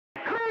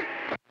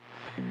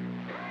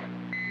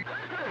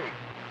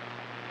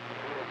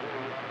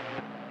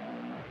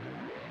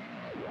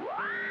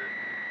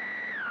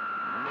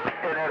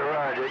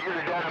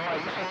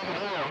Dynamite, you think you can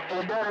hear him?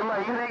 Hey,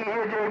 Dynamite, you think you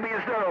hear JB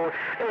Stone?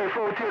 Hey,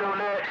 410 on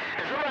that.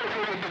 And somebody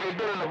said they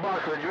been in the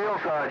box with a drill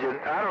sergeant.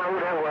 I don't know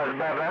who that was.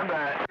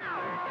 Bye.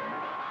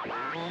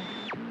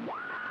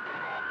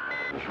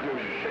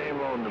 Scripture, shame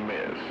on the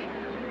mess.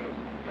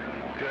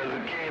 Because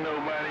can't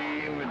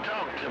nobody even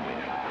talk to me.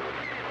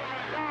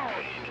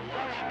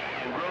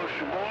 And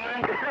grocery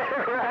boy.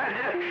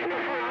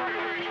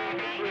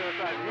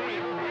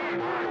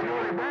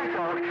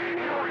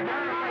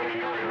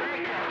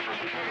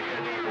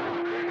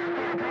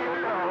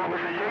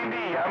 Mr. JB,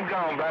 I'm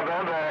gone. Bye.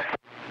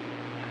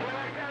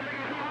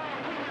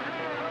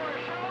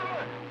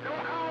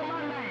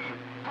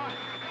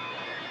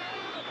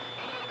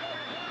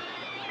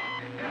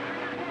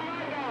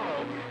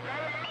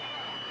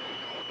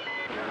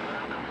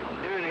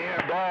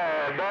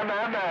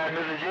 Bye,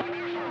 Mr. JB.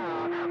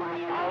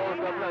 All those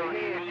couple of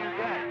heads you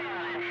got.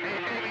 Hey,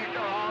 JB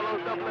Stone, all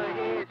those couple of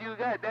heads you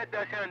got, that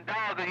Dutchman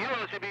dog and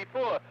yours should be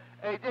 4.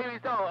 Hey, JB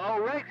Stone, all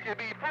Rex should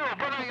be 4.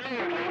 Put on your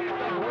legs, JB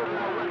Stone.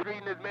 Who's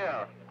reading this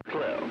mail?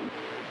 12.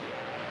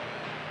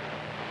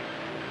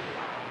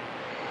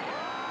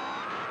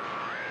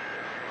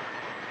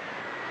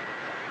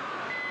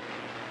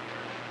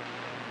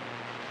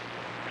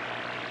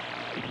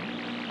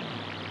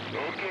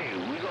 Okay,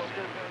 we gonna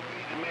send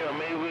the mail.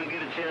 Maybe we'll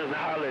get a chance to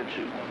holler at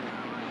you.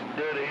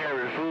 Dirty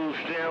Harry food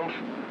stamps.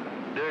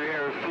 Dirty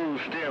Harry food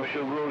stamps,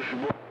 your grocery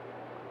boy.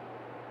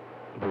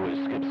 Boy,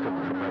 Skip's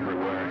coming from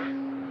everywhere.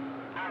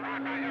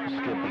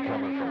 Skip be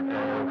coming from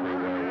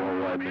everywhere.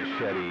 Worldwide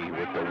Machete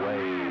with the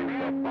wave.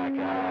 I'm back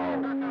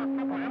out.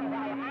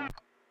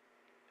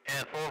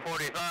 And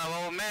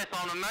 445 Ole Miss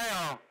on the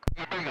mail.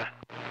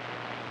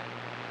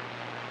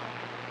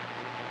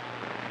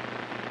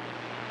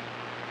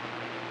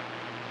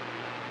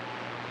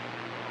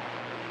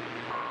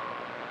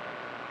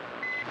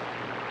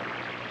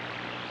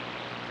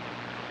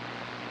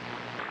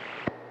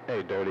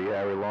 Hey, Dirty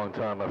Harry, long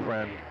time, my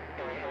friend.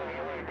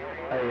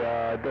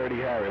 Hey, Dirty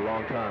Harry,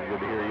 long time.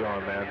 Good to hear you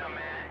on, man.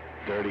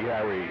 Dirty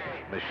Harry,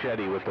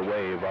 Machete with the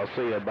wave. I'll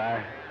see you.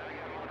 Bye.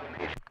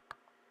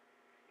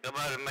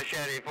 About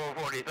Machete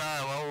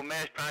 445 Ole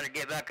Miss trying to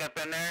get back up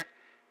in there.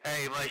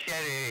 Hey,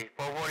 Machete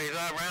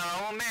 445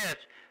 round Ole Miss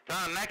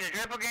trying to make the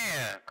trip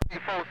again.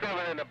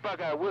 347 in the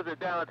Buckeye Wizard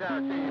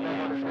downtown.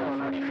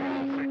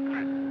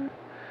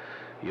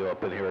 You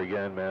up in here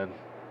again, man.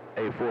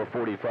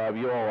 A445,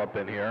 you all up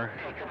in here.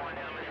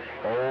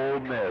 Ole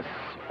Miss,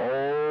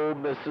 Ole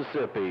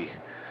Mississippi.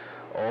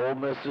 Ole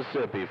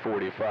Mississippi,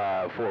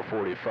 45,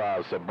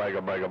 445, so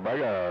bagga.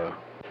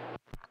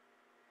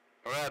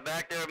 Right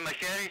back there with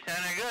Machete,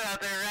 sounding good out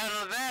there around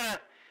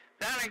Nevada.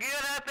 Sounding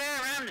good out there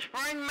around the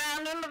Spring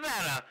Mountain,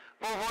 Nevada.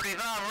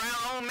 445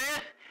 around Ole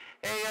Miss.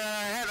 They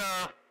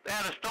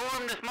had a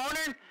storm this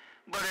morning,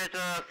 but it's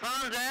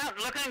sun's out,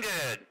 looking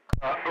good.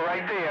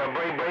 Right there,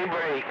 break.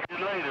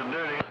 Later,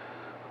 Dirty.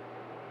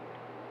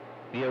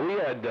 Yeah, we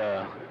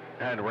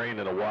hadn't rained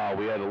in a while.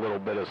 We had a little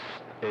bit of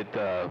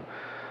pitter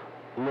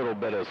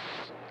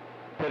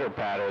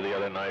patter the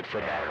other night for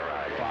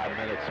about 5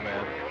 minutes,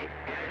 man.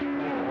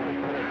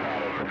 Pitter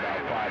patter for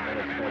about 5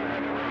 minutes, man. It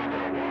hadn't rained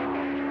in a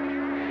while.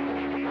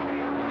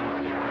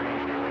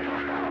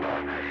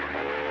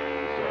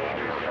 So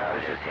I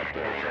was just up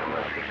there checking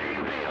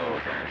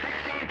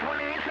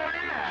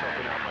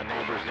out my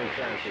neighbor's new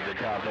fence at the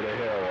top of the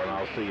hill, and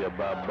I'll see you.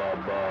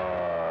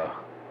 Bye.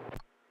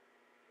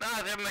 No,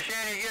 the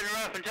Machete's getting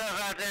rough and tough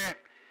out there.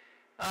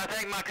 I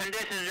think my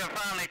conditions are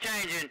finally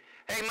changing.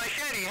 Hey,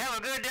 Machete, have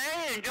a good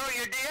day. Enjoy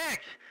your DX.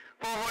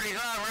 445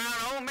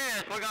 round Ole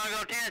Miss. We're going to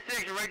go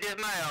 10-6 and rig this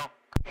mail.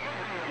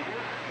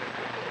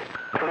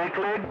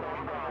 Click.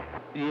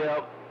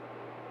 Yep.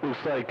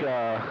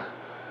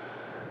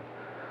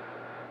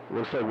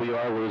 Looks like we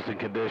are losing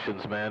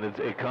conditions, man.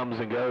 It comes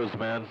and goes,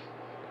 man.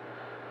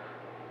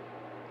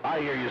 I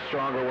hear you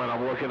stronger when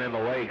I'm looking in the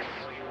lakes.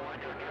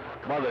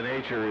 Mother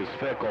Nature is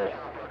fickle.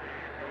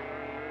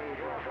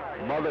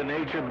 Mother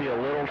Nature be a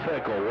little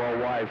fickle.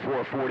 Worldwide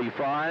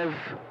 445.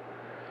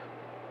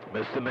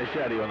 Mr.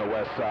 Machete on the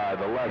west side,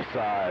 the left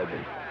side.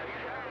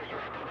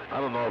 I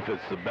don't know if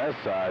it's the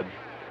best side,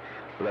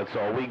 but that's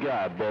all we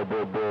got. Bo.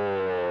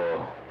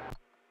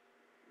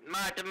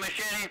 Mr.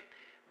 Machete,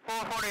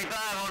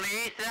 445 on the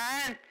east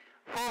side.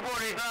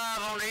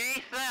 445 on the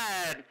east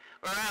side.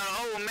 Around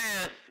Ole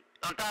Miss.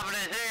 On top of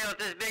this hill, with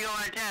this big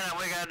old antenna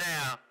we got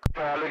down.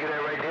 Look at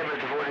that right there,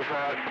 Mr.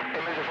 45. Hey,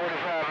 Mr.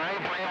 45, I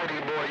ain't playing with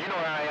you, boy. You know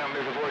how I am,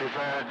 Mr.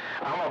 45.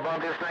 I'm going to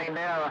bump this thing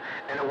down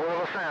in the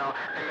world of sound.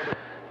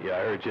 Yeah, I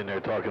heard you in there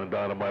talking to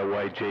Dynamite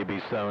White,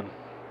 JB Stone.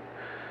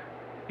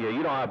 Yeah,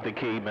 you don't have to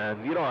key,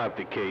 man. You don't have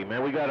to key,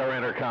 man. We got our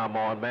intercom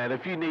on, man.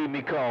 If you need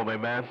me, call me,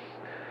 man.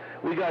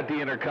 We got the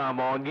intercom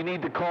on. You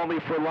need to call me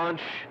for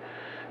lunch.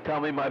 Tell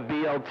me my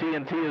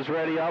BLT&T is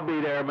ready. I'll be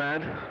there,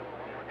 man.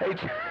 Hey,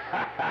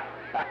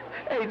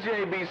 hey,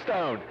 JB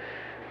Stone.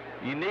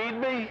 You need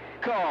me?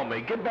 Call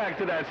me. Get back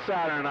to that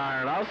soldering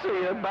iron. I'll see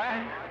you.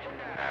 Bye.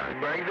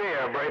 Break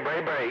there. Break.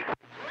 Going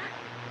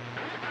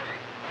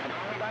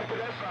back to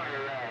that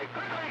soldering iron.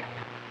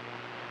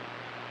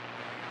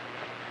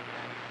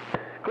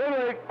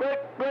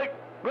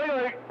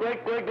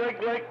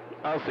 Click.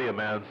 I'll see you,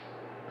 man.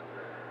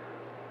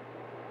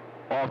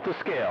 Off the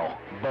scale.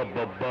 At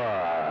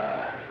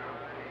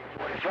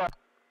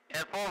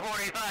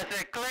 445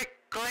 said click.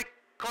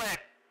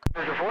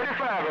 Mr.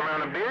 45 around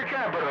the beer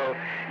capital.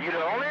 You're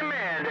the only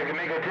man that can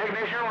make a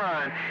technician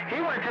run.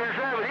 He went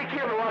 10-7. He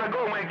killed a while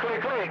ago when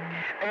click.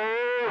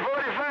 Hey,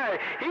 45.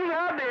 He's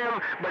out there,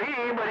 but he's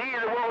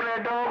the one with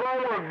that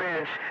doggone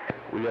workbench.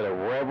 We got a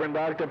Reverend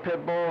Dr.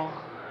 Pitbull.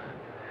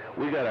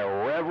 We got a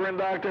Reverend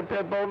Dr.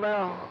 Pitbull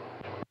now.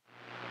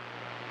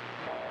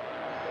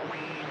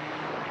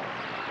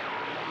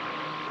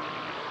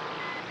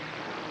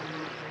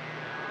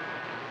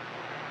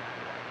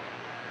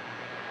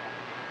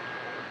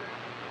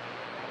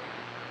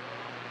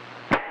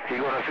 He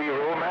going to free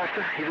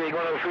Roadmaster? He said he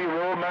going to free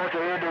Roadmaster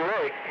here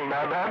direct.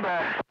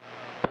 Bye.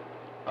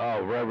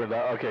 Oh, Reverend,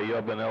 okay, you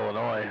up in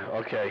Illinois.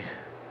 Okay.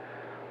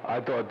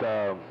 I thought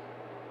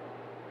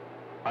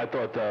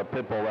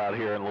Pitbull out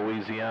here in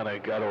Louisiana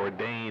got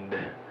ordained.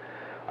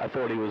 I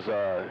thought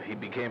he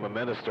became a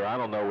minister. I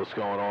don't know what's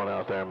going on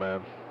out there,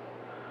 man.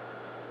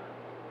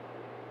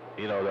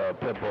 You know, the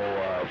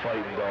Pitbull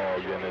fighting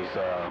dog and his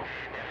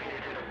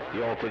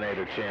the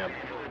alternator champ.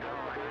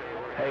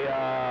 Hey,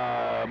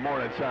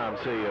 morning time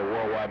to you.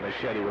 Worldwide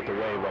Machete with the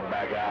wave. I'm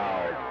back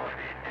out.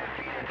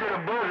 To the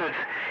buzzards.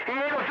 He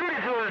ain't gonna feed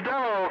it to his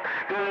dog.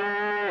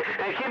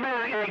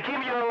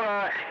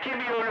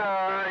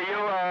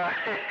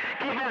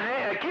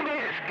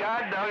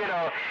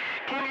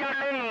 Keep your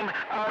name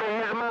out of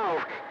his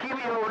mouth. Keep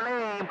your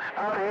name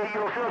out of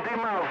your filthy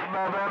mouth.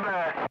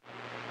 Bye.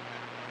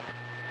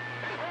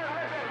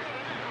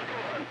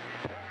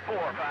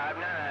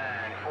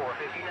 459,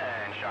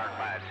 459, Shark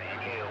 5 San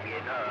Diego,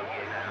 Vietnam.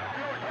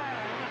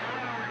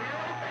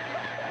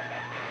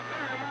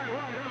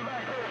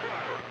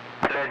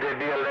 Let there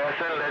be a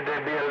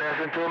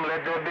lesson to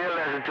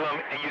him,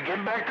 and you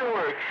get back to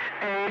work.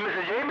 Hey,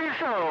 Mr. J.B.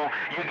 Song,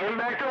 you get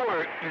back to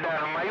work.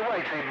 Dynamite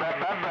White say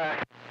bye.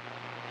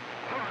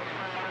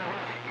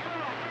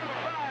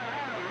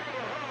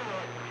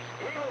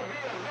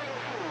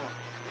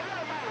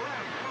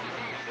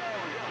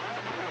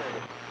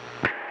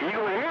 He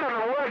gonna hit on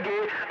the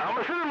Watergate. I'm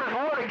gonna send him this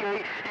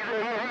Watergate. He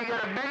said he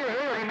got a bigger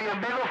head, he be a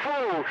bigger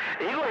fool.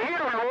 He gonna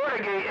hit on the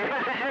Watergate. And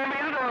Mr. J.B.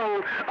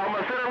 Song, I'm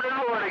gonna send him this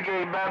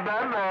Watergate. Bye.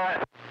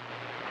 Bye.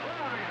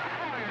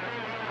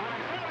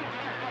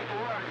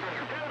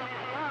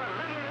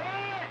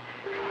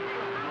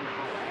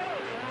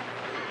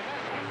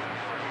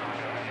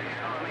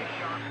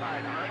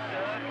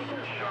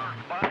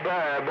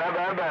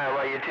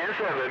 While you're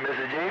 10-7,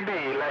 Mr.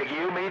 JB, like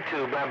you, me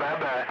too. Bye. Bye.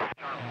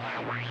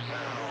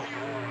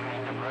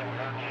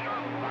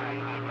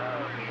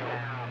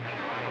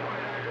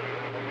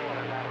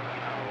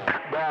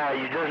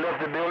 You just left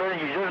the building,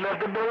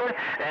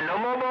 and no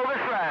more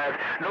bogus flies.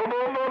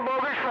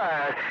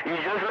 You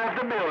just left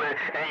the building,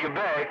 and you're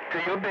back to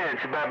your bench.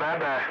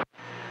 Bye.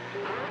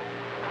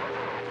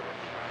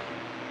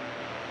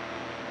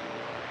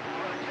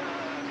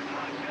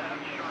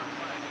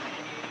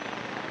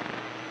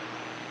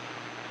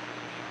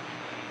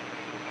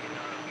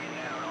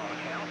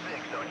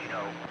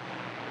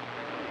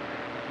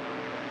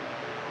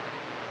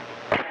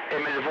 Hey,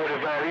 Mr.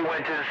 45, he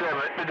went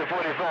 10-7. Mr.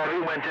 45, he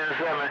went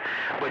 10-7.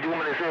 But you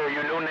want to say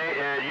your new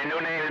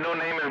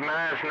name is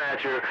Mind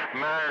Snatcher.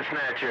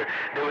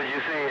 That's what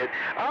you said.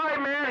 All right,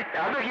 man.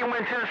 I think he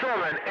went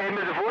 10-7. Hey,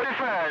 Mr.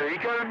 45, he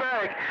comes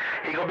back.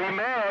 He gonna be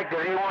mad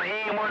because he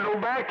ain't want no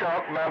back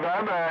talk.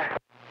 Bye.